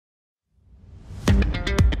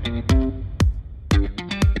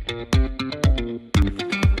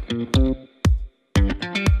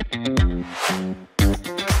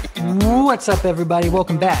What's up, everybody?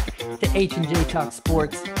 Welcome back to H&J Talk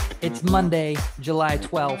Sports. It's Monday, July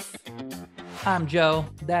 12th. I'm Joe.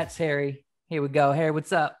 That's Harry. Here we go. Harry,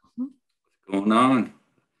 what's up? What's going on?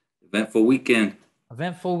 Eventful weekend.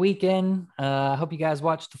 I hope you guys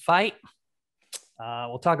watched the fight.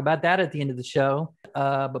 We'll talk about that at the end of the show.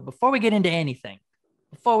 But before we get into anything,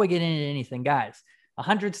 guys,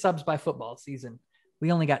 100 subs by football season.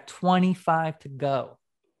 We only got 25 to go.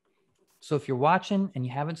 So if you're watching and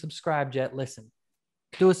you haven't subscribed yet, listen,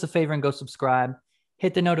 do us a favor and go subscribe.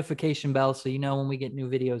 Hit the notification bell so you know when we get new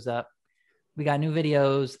videos up. We got new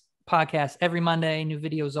videos, podcasts every Monday, new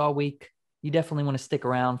videos all week. You definitely want to stick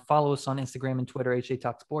around. Follow us on Instagram and Twitter, H&J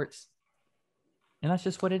Talk Sports. And that's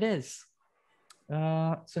just what it is.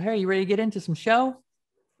 So, Harry, you ready to get into some show?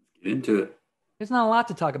 Get into it. There's not a lot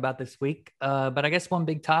to talk about this week, but I guess one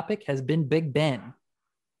big topic has been Big Ben.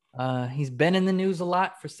 He's been in the news a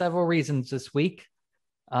lot for several reasons this week.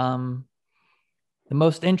 The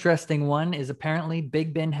most interesting one is apparently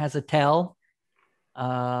Big Ben has a tell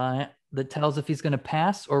that tells if he's going to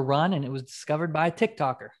pass or run, and it was discovered by a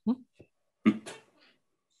TikToker.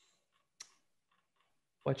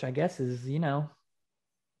 Which I guess is,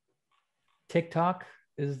 TikTok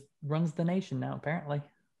runs the nation now, apparently.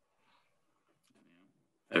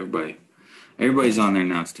 Everybody's on there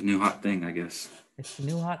now. It's the new hot thing, I guess. It's the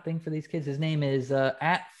new hot thing for these kids. His name is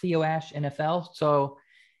at Theo Ash NFL. So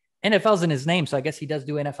NFL's in his name, so I guess he does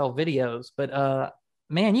do NFL videos. But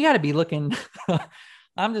man, you got to be looking.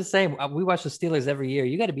 I'm just saying, we watch the Steelers every year.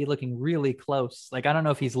 You got to be looking really close. Like, I don't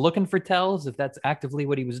know if he's looking for tells, if that's actively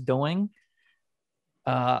what he was doing.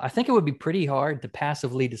 I think it would be pretty hard to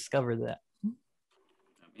passively discover that.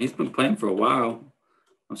 He's been playing for a while.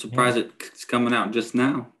 I'm surprised it's coming out just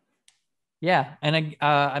now. Yeah, and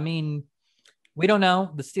I mean, we don't know.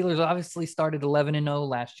 The Steelers obviously started 11-0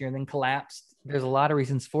 last year and then collapsed. There's a lot of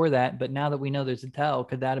reasons for that, but now that we know there's a tell,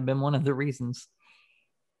 could that have been one of the reasons?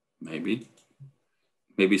 Maybe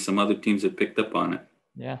some other teams have picked up on it.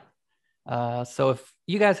 Yeah. So if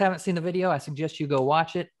you guys haven't seen the video, I suggest you go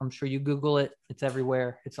watch it. I'm sure you Google it. It's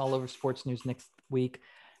everywhere. It's all over sports news next week.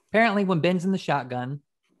 Apparently, when Ben's in the shotgun,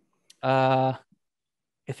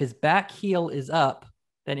 if his back heel is up,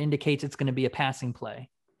 that indicates it's going to be a passing play.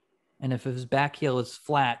 And if his back heel is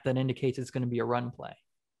flat, that indicates it's going to be a run play.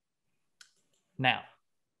 Now,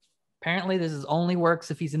 apparently this only works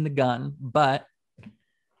if he's in the gun, but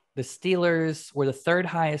the Steelers were the third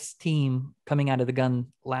highest team coming out of the gun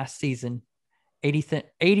last season.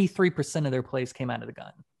 83% of their plays came out of the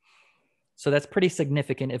gun. So that's pretty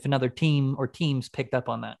significant if another team or teams picked up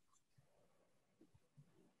on that.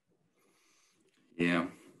 Yeah.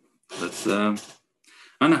 That's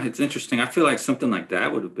I don't know. It's interesting. I feel like something like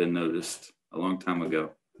that would have been noticed a long time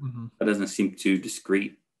ago. Mm-hmm. That doesn't seem too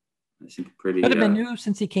discreet. It seems pretty. Could have been new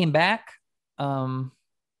since he came back. I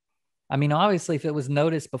mean, obviously, if it was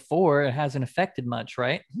noticed before, it hasn't affected much,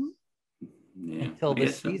 right? Yeah. Until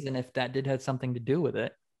this season, if that did have something to do with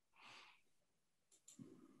it.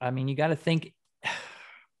 I mean, you got to think.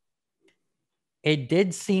 It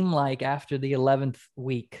did seem like after the 11th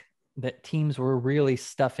week that teams were really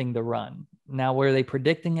stuffing the run. Now, were they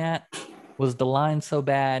predicting that? Was the line so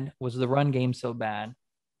bad? Was the run game so bad?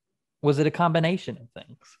 Was it a combination of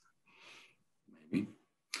things? Maybe.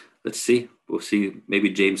 Let's see. We'll see. Maybe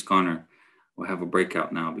James Conner will have a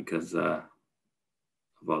breakout now because of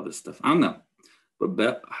all this stuff. I don't know.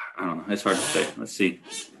 But I don't know. It's hard to say. Let's see.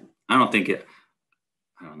 I don't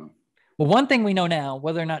know. Well, one thing we know now,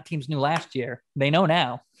 whether or not teams knew last year, they know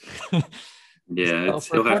now. Yeah,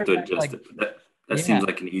 he'll have to adjust it. That seems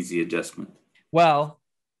like an easy adjustment. Well,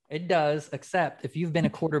 it does, except if you've been a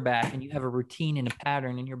quarterback and you have a routine and a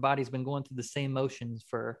pattern and your body's been going through the same motions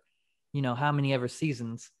for, how many ever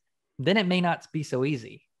seasons, then it may not be so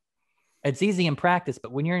easy. It's easy in practice,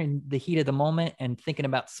 but when you're in the heat of the moment and thinking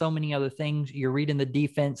about so many other things, you're reading the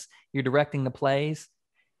defense, you're directing the plays,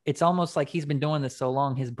 it's almost like he's been doing this so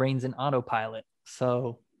long, his brain's in autopilot.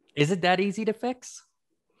 So is it that easy to fix?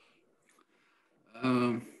 I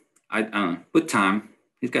don't know. With time,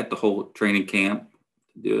 he's got the whole training camp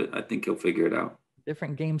to do it. I think he'll figure it out.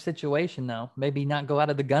 Different game situation, though. Maybe not go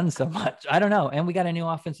out of the gun so much. I don't know. And we got a new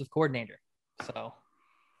offensive coordinator. So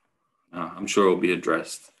I'm sure it'll be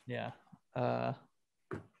addressed. Yeah. But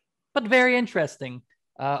very interesting.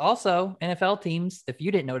 Also, NFL teams, if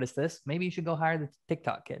you didn't notice this, maybe you should go hire the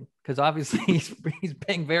TikTok kid because obviously he's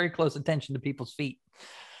paying very close attention to people's feet.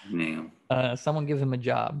 Yeah. Someone give him a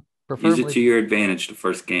job. Use it to your advantage the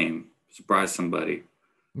first game. Surprise somebody.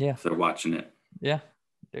 Yeah. If they're watching it. Yeah.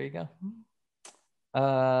 There you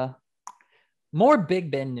go. More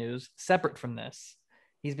Big Ben news separate from this.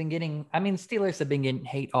 He's been getting, I mean, Steelers have been getting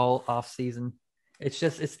hate all off season. It's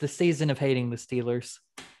the season of hating the Steelers.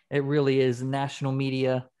 It really is. National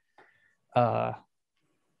media, a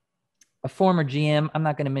former GM. I'm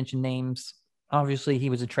not going to mention names. Obviously, he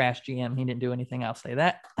was a trash GM. He didn't do anything. I'll say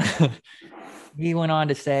that. He went on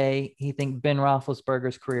to say he thinks Ben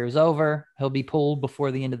Roethlisberger's career is over. He'll be pulled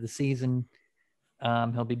before the end of the season.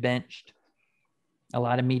 He'll be benched. A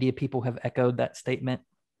lot of media people have echoed that statement.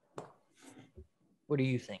 What do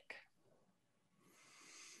you think?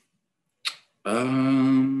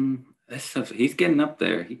 That's tough. He's getting up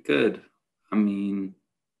there. He could. I mean,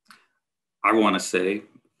 I want to say,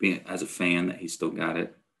 being as a fan, that he still got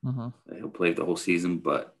it. Mm-hmm. That he'll play the whole season,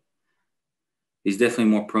 but he's definitely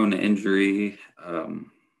more prone to injury. I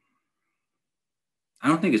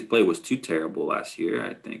don't think his play was too terrible last year.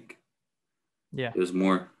 I think it was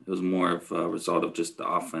more of a result of just the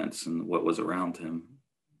offense and what was around him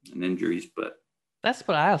and injuries. But that's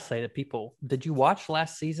what I'll say to people. Did you watch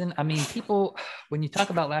last season? I mean, people, when you talk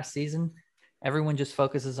about last season, everyone just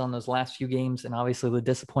focuses on those last few games and obviously the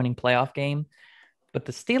disappointing playoff game. But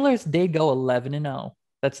the Steelers did go 11-0.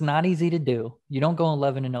 That's not easy to do. You don't go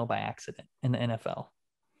 11-0 by accident in the NFL.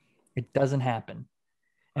 It doesn't happen.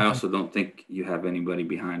 I also don't think you have anybody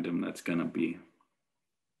behind him that's going to be.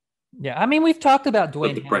 Yeah, I mean, we've talked about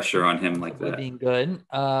Dwayne. Put the pressure on him like that. Being good.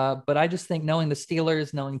 But I just think knowing the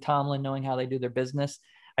Steelers, knowing Tomlin, knowing how they do their business,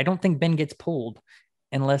 I don't think Ben gets pulled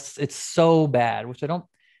unless it's so bad, which I don't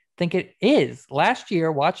think it is. Last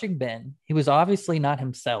year, watching Ben, he was obviously not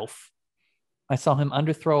himself. I saw him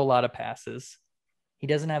underthrow a lot of passes. He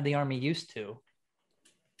doesn't have the arm he used to.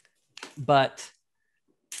 But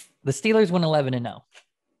the Steelers went 11-0.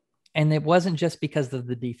 And it wasn't just because of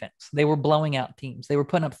the defense. They were blowing out teams. They were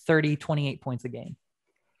putting up 30, 28 points a game.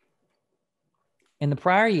 In the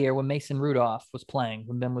prior year, when Mason Rudolph was playing,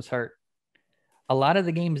 when Ben was hurt, a lot of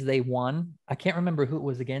the games they won, I can't remember who it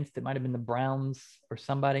was against. It might have been the Browns or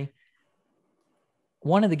somebody.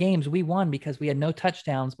 One of the games we won because we had no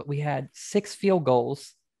touchdowns, but we had 6 field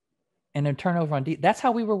goals and a turnover on defense. That's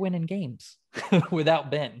how we were winning games without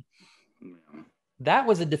Ben. That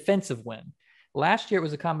was a defensive win. Last year, it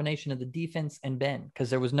was a combination of the defense and Ben because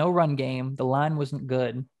there was no run game. The line wasn't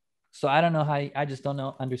good. So I don't know how – I just don't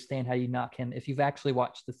understand how you knock him if you've actually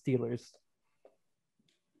watched the Steelers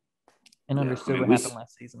and understood what happened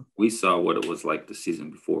last season. We saw what it was like the season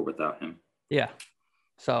before without him. Yeah.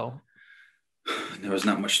 So – there was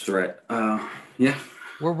not much threat. Yeah.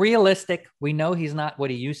 We're realistic. We know he's not what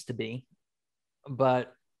he used to be,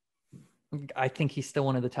 but I think he's still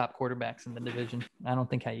one of the top quarterbacks in the division. I don't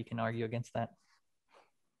think how you can argue against that.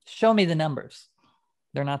 Show me the numbers.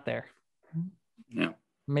 They're not there. Yeah.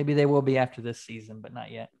 Maybe they will be after this season, but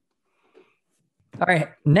not yet. All right.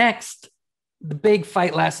 Next, the big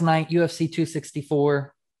fight last night, UFC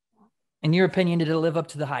 264. In your opinion, did it live up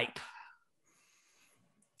to the hype?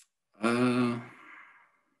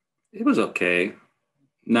 It was okay.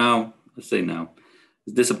 No, let's say no.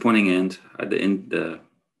 It's a disappointing end. At the end,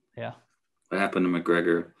 yeah. What happened to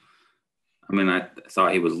McGregor? I mean, I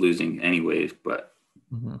thought he was losing anyways, but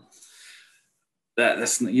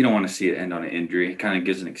that's you don't want to see it end on an injury. It kind of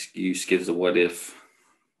gives an excuse, gives a what if.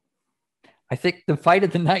 I think the fight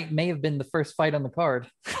of the night may have been the first fight on the card.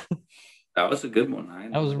 That was a good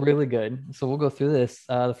one. That was really good. So we'll go through this.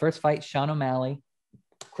 The first fight, Sean O'Malley,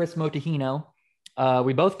 Chris Motahino.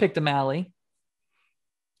 We both picked O'Malley.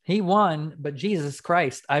 He won, but Jesus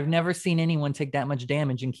Christ, I've never seen anyone take that much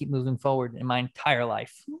damage and keep moving forward in my entire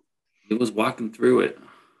life. He was walking through it.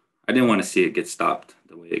 I didn't want to see it get stopped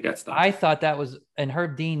the way it got stopped. I thought that was, and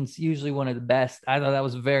Herb Dean's usually one of the best. I thought that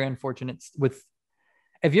was very unfortunate.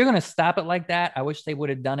 If you're going to stop it like that, I wish they would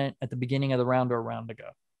have done it at the beginning of the round or a round ago.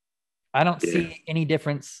 I don't see any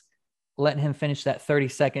difference letting him finish that 30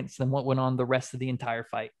 seconds than what went on the rest of the entire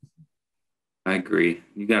fight. I agree.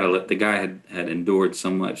 You got to let the guy had endured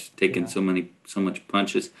so much, taken so much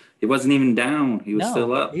punches. He wasn't even down. He was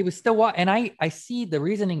still up. He was still and I see the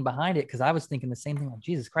reasoning behind it because I was thinking the same thing. Like,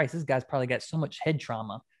 Jesus Christ, this guy's probably got so much head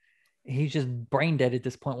trauma. He's just brain dead at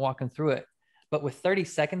this point walking through it. But with 30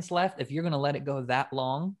 seconds left, if you're going to let it go that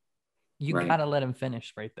long, you got to let him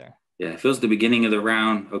finish right there. Yeah, if it was the beginning of the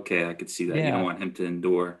round, okay, I could see that. Yeah. You don't want him to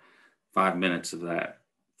endure 5 minutes of that.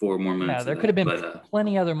 4 more minutes. Yeah, there could have been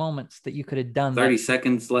plenty other moments that you could have done. 30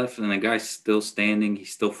 seconds left, and the guy's still standing.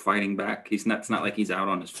 He's still fighting back. It's not like he's out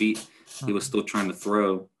on his feet. He was still trying to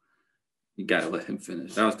throw. You got to let him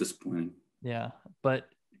finish. That was disappointing. Yeah, but,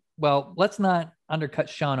 well, let's not undercut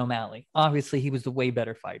Sean O'Malley. Obviously, he was the way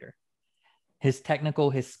better fighter. His technical,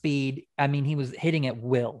 his speed, I mean, he was hitting at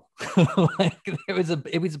will. Like, it was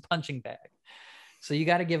a punching bag. So you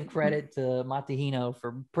got to give credit to Matahino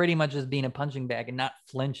for pretty much just being a punching bag and not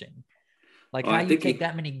flinching. Like Oh, how I you think take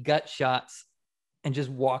that many gut shots and just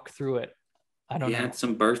walk through it. I don't he know. had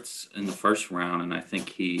some bursts in the first round, and I think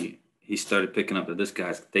he started picking up that this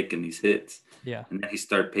guy's taking these hits, Yeah. and then he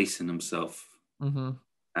started pacing himself Mm-hmm.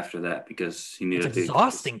 after that because he knew It's that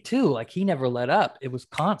exhausting too. Like he never let up. It was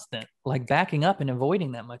constant. Like backing up and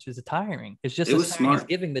avoiding that much is tiring. It's just it as was tiring as smart.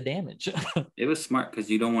 giving the damage. It was smart because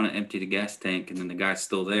you don't want to empty the gas tank, and then the guy's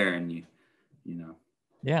still there, and you know,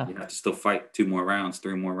 Yeah. you have to still fight 2 more rounds,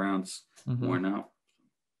 3 more rounds, worn out.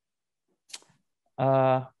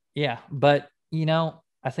 Yeah. But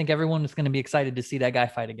I think everyone is going to be excited to see that guy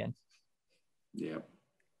fight again. Yeah.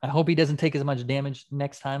 I hope he doesn't take as much damage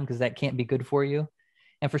next time because that can't be good for you.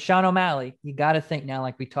 And for Sean O'Malley, you got to think now,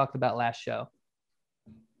 like we talked about last show,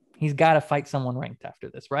 he's got to fight someone ranked after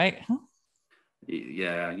this, right?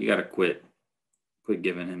 Yeah, you got to quit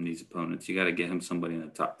giving him these opponents. You got to get him somebody in the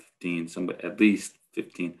top 15, somebody at least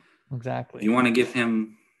 15. Exactly. If you want to give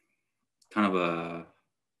him kind of a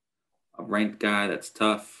ranked guy that's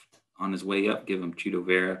tough on his way up, give him Chito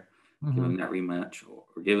Vera, give him that rematch, or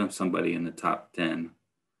give him somebody in the top 10.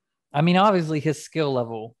 I mean, obviously his skill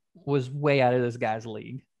level was way out of this guy's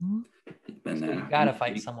league. Been so there. you got to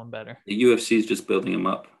fight someone better. The UFC is just building him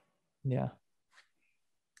up. Yeah.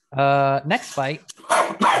 Next fight,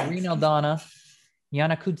 Irene Aldana,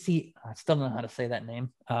 Yana Kutsi. I still don't know how to say that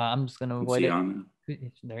name. I'm just going to avoid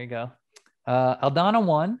it. There you go. Aldana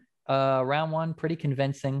won. Round 1, pretty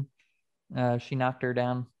convincing. She knocked her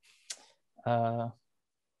down.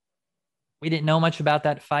 We didn't know much about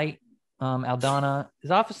that fight. Aldana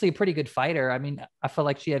is obviously a pretty good fighter. I mean, I feel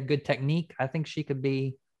like she had good technique. I think she could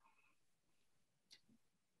be,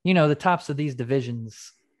 the tops of these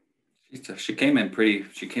divisions. She came in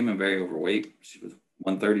very overweight. She was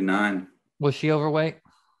 139. Was she overweight?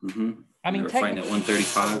 Mm-hmm. I mean, fighting at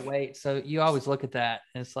 135. Overweight, so you always look at that,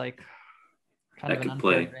 and it's like kind of an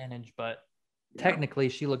unfair advantage, but technically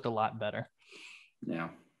she looked a lot better. Yeah.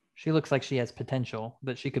 She looks like she has potential,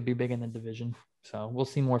 that she could be big in the division. So we'll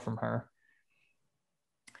see more from her.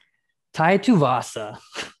 Tai Tuivasa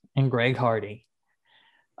and Greg Hardy.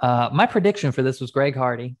 My prediction for this was Greg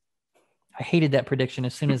Hardy. I hated that prediction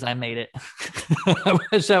as soon as I made it. I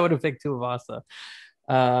wish I would have picked Tuivasa.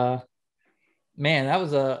 Man, that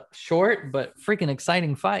was a short but freaking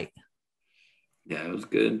exciting fight. Yeah, it was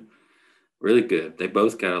good. Really good. They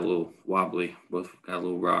both got a little wobbly. Both got a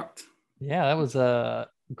little rocked. Yeah, that was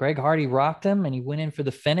Greg Hardy rocked him, and he went in for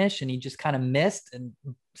the finish, and he just kind of missed and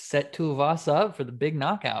set Tuivasa up for the big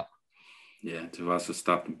knockout. Yeah, Tuivasa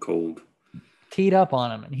stopped him cold. Teed up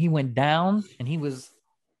on him, and he went down, and he was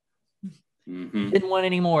didn't want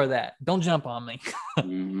any more of that. Don't jump on me.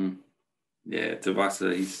 Yeah,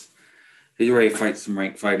 Tuivasa, he's ready to fight some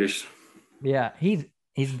ranked fighters. Yeah, he's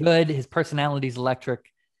good. His personality's electric.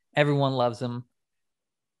 Everyone loves him.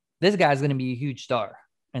 This guy's going to be a huge star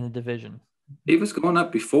in the division. He was going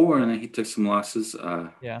up before, and then he took some losses.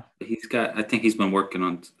 Yeah, I think he's been working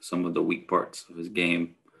on some of the weak parts of his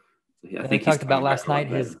game. I think talked about last night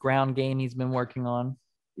his ground game he's been working on.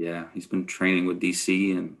 Yeah, he's been training with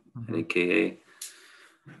DC and AKA.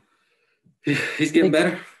 He's getting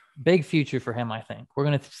better. Big future for him, I think. We're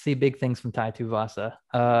going to see big things from Tai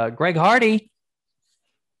Tuivasa. Greg Hardy,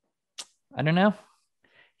 I don't know.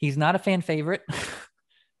 He's not a fan favorite.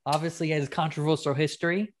 Obviously, he has controversial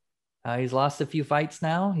history. He's lost a few fights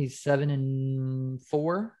now. He's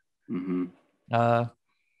 7-4.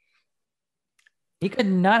 He could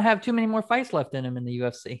not have too many more fights left in him in the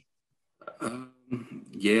UFC.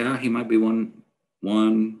 Yeah, he might be one,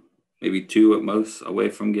 maybe 2 at most away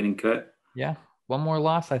from getting cut. Yeah, one more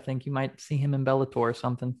loss, I think you might see him in Bellator or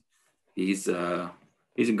something. He's a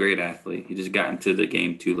great athlete. He just got into the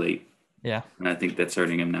game too late. Yeah, and I think that's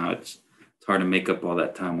hurting him now. It's hard to make up all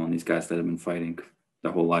that time on these guys that have been fighting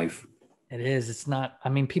their whole life. It is. It's not. I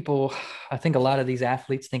mean, I think a lot of these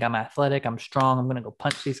athletes think I'm athletic, I'm strong, I'm going to go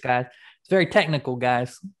punch these guys. It's very technical,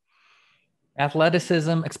 guys.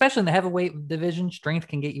 Athleticism, especially in the heavyweight division, strength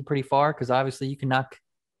can get you pretty far because obviously you can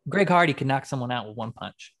Greg Hardy can knock someone out with one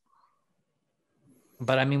punch.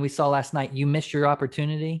 But I mean, we saw last night, you missed your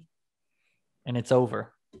opportunity and it's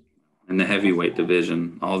over. In the heavyweight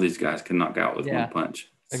division, all these guys can knock out with one punch.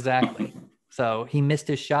 Exactly. So he missed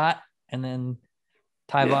his shot, and then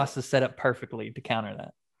Tuivasa set up perfectly to counter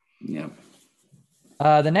that. Yeah.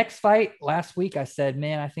 The next fight last week, I said,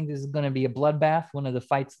 man, I think this is going to be a bloodbath, one of the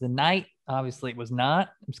fights of the night. Obviously, it was not.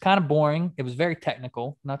 It was kind of boring. It was very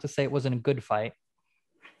technical. Not to say it wasn't a good fight.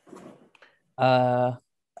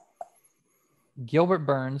 Gilbert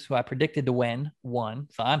Burns, who I predicted to win, won,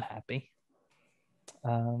 so I'm happy.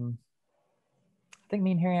 think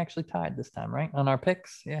me and Harry actually tied this time, right? On our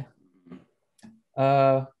picks. Yeah.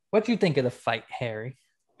 What do you think of the fight, Harry?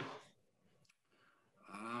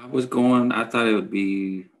 I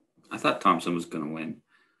thought Thompson was going to win.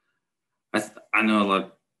 I know a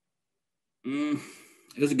lot. It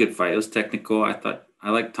was a good fight. It was technical. I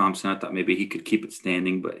liked Thompson. I thought maybe he could keep it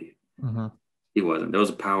standing, but he wasn't. There was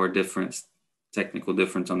a power difference. Technical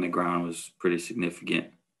difference on the ground was pretty significant.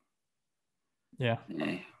 Yeah.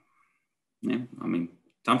 Yeah. I mean,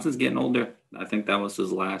 Thompson's getting older. I think that was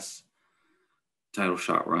his last title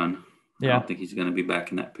shot run. Yeah. I don't think he's going to be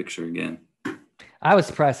back in that picture again. I was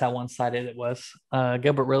surprised how one-sided it was.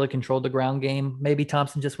 Gilbert really controlled the ground game. Maybe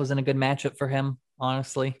Thompson just wasn't a good matchup for him,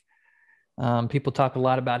 honestly. People talk a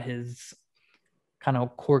lot about his kind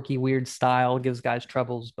of quirky, weird style, gives guys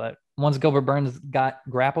troubles. But once Gilbert Burns got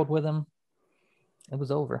grappled with him, it was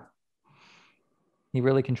over. He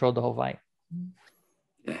really controlled the whole fight.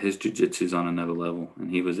 Yeah, his jiu-jitsu's on another level,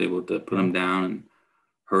 and he was able to put him down and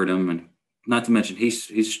hurt him. And not to mention,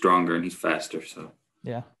 he's stronger and he's faster. So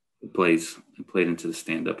yeah, it played into the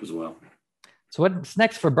stand-up as well. So what's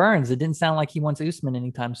next for Burns? It didn't sound like he wants Usman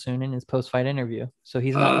anytime soon in his post-fight interview. So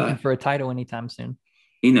he's not looking for a title anytime soon.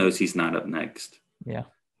 He knows he's not up next. Yeah.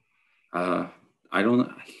 I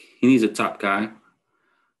don't. He needs a top 5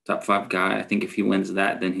 guy. I think if he wins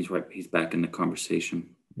that, then he's back in the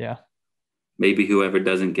conversation. Yeah. Maybe whoever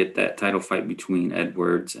doesn't get that title fight between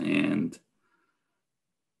Edwards and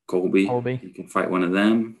Colby. He can fight one of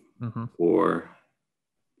them, or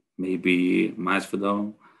maybe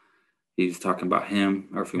Masvidal. He's talking about him,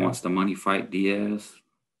 or if he wants the money fight, Diaz.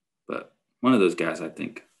 But one of those guys, I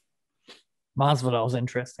think. Masvidal's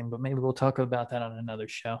interesting, but maybe we'll talk about that on another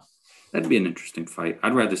show. That'd be an interesting fight.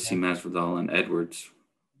 I'd rather see Masvidal and Edwards.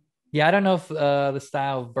 Yeah, I don't know if the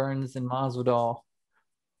style of Burns and Masvidal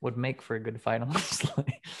would make for a good fight,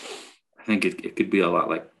 honestly. I think it could be a lot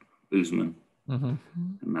like Usman and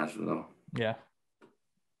Masvidal. Yeah.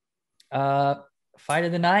 Fight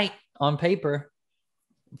of the night on paper.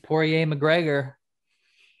 Poirier McGregor.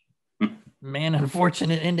 Man,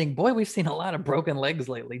 unfortunate ending. Boy, we've seen a lot of broken legs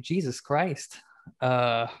lately. Jesus Christ.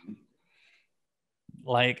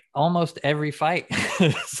 Like almost every fight,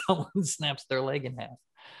 someone snaps their leg in half.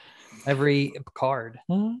 Every card.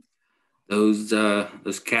 Those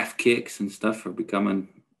calf kicks and stuff are becoming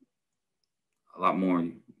a lot more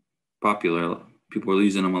popular. People are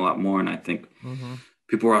using them a lot more, and I think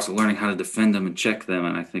people are also learning how to defend them and check them,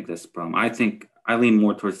 and I think that's the problem. I think I lean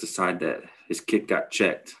more towards the side that his kick got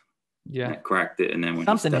checked. Yeah. And it cracked it, and then when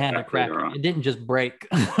something had to crack it. It didn't just break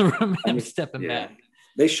from him stepping back.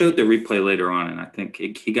 They showed the replay later on, and I think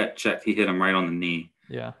he got checked. He hit him right on the knee.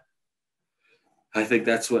 Yeah. I think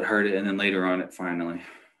that's what hurt it, and then later on it finally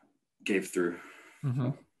gave through.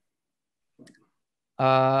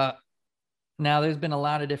 Now there's been a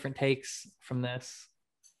lot of different takes from this.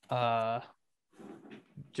 Joe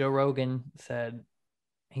Rogan said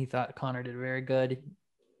he thought Conor did very good.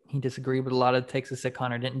 He disagreed with a lot of the takes that said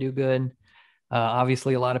Conor didn't do good.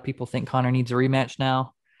 Obviously, a lot of people think Conor needs a rematch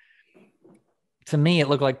now. To me, it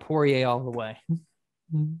looked like Poirier all the way.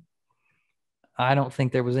 I don't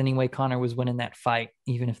think there was any way Conor was winning that fight,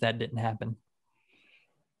 even if that didn't happen.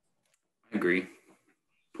 I agree.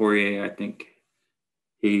 Poirier, I think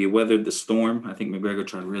he weathered the storm. I think McGregor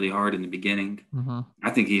tried really hard in the beginning. I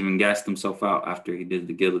think he even gassed himself out after he did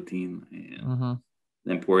the guillotine. And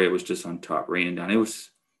then Poirier was just on top, raining down. It was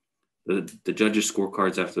the judges'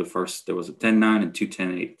 scorecards after the first. There was a 10-9 and 2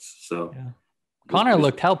 10-8. So Conor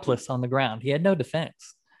looked helpless on the ground. He had no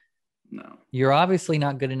defense. No. You're obviously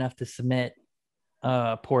not good enough to submit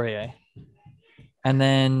Poirier. And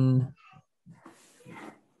then,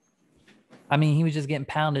 I mean, he was just getting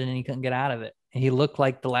pounded and he couldn't get out of it. And he looked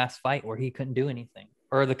like the last fight where he couldn't do anything.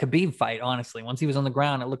 Or the Khabib fight, honestly. Once he was on the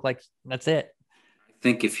ground, it looked like that's it. I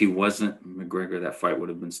think if he wasn't McGregor, that fight would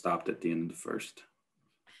have been stopped at the end of the first.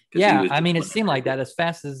 Yeah, I mean, it seemed like that. As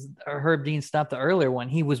fast as Herb Dean stopped the earlier one,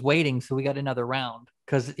 he was waiting, so we got another round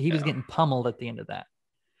because he was getting pummeled at the end of that.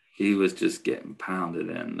 He was just getting pounded,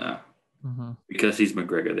 and because he's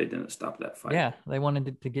McGregor, they didn't stop that fight. Yeah, they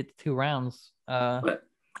wanted to get 2 rounds. But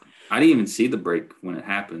I didn't even see the break when it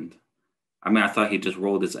happened. I mean, I thought he just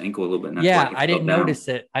rolled his ankle a little bit. Yeah, I didn't notice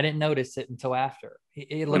it. I didn't notice it until after.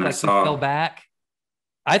 It looked like he fell back.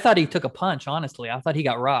 I thought he took a punch, honestly. I thought he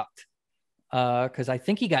got rocked. Because I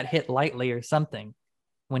think he got hit lightly or something.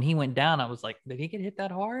 When he went down, I was like, did he get hit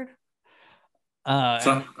that hard?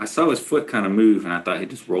 I saw his foot kind of move, and I thought he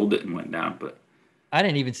just rolled it and went down. But I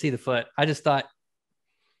didn't even see the foot. I just thought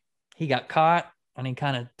he got caught, and he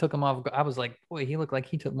kind of took him off. I was like, boy, he looked like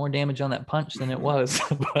he took more damage on that punch than it was.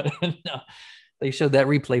 But no, They showed that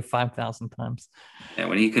replay 5,000 times. Yeah,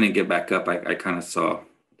 when he couldn't get back up, I kind of saw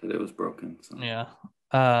that it was broken. So. Yeah.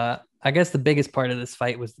 I guess the biggest part of this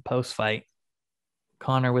fight was the post fight.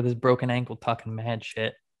 Conor with his broken ankle talking mad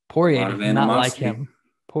shit. Poirier does not like him.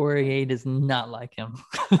 Poirier does not like him.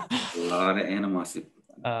 A lot of animosity.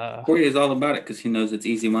 Poirier is all about it because he knows it's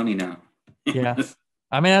easy money now. Yeah.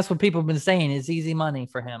 I mean, that's what people have been saying. It's easy money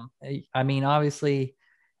for him. I mean, obviously,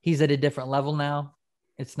 he's at a different level now.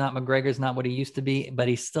 It's not McGregor's not what he used to be, but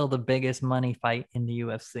he's still the biggest money fight in the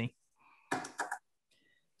UFC.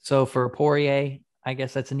 So for Poirier, I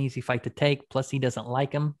guess that's an easy fight to take. Plus, he doesn't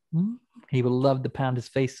like him. He would love to pound his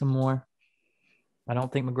face some more. I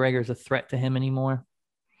don't think McGregor is a threat to him anymore.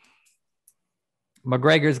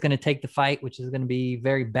 McGregor is going to take the fight, which is going to be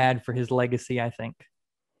very bad for his legacy, I think.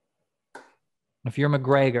 If you're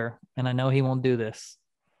McGregor, and I know he won't do this,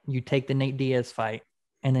 you take the Nate Diaz fight,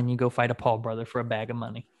 and then you go fight a Paul brother for a bag of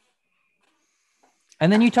money.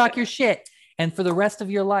 And then you talk your shit. And for the rest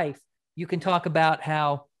of your life, you can talk about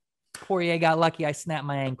how Poirier got lucky, I snapped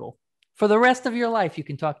my ankle. For the rest of your life, you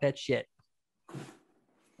can talk that shit.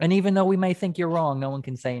 And even though we may think you're wrong, no one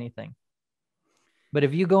can say anything. But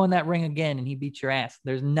if you go in that ring again and he beats your ass,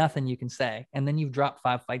 there's nothing you can say. And then you've dropped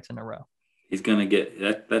 5 fights in a row. He's going to get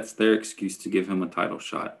that. That's their excuse to give him a title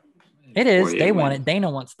shot. It is. They want it. Dana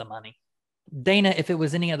wants the money. Dana, if it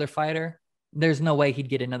was any other fighter, there's no way he'd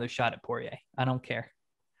get another shot at Poirier. I don't care.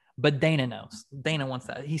 But Dana knows. Dana wants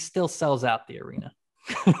that. He still sells out the arena.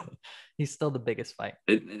 He's still the biggest fight.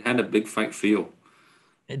 It had a big fight feel.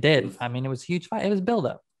 It did. I mean, it was a huge fight. It was build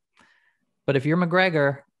up. But if you're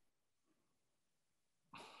McGregor,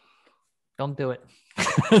 don't do it.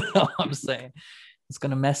 That's all I'm saying. It's going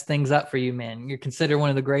to mess things up for you, man. You're considered one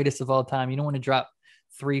of the greatest of all time. You don't want to drop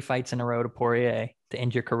 3 fights in a row to Poirier to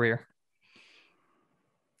end your career.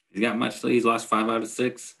 He's got much. He's lost 5 out of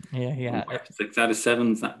 6. Yeah. 6 out of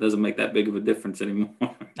 7 doesn't make that big of a difference anymore.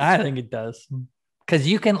 I think it does. Because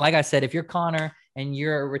you can, like I said, if you're Conor and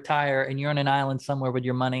you're retired and you're on an island somewhere with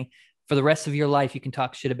your money, for the rest of your life, you can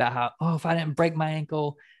talk shit about how, oh, if I didn't break my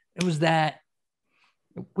ankle, it was that.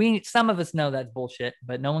 Some of us know that's bullshit,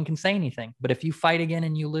 but no one can say anything. But if you fight again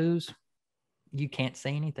and you lose, you can't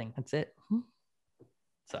say anything. That's it.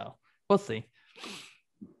 So we'll see.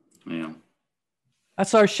 Yeah.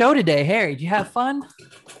 That's our show today. Harry, did you have fun?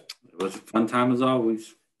 It was a fun time as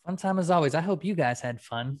always. Fun time as always. I hope you guys had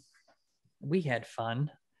fun. We had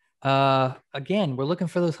fun. Again, we're looking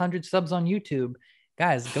for those 100 subs on YouTube.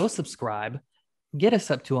 Guys, go subscribe. Get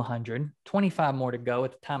us up to 100. 25 more to go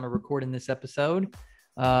at the time of recording this episode.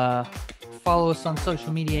 Follow us on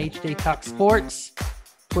social media, H&J Talk Sports,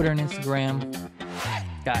 Twitter and Instagram.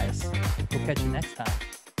 Guys, we'll catch you next time.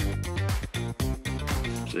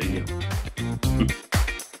 See you.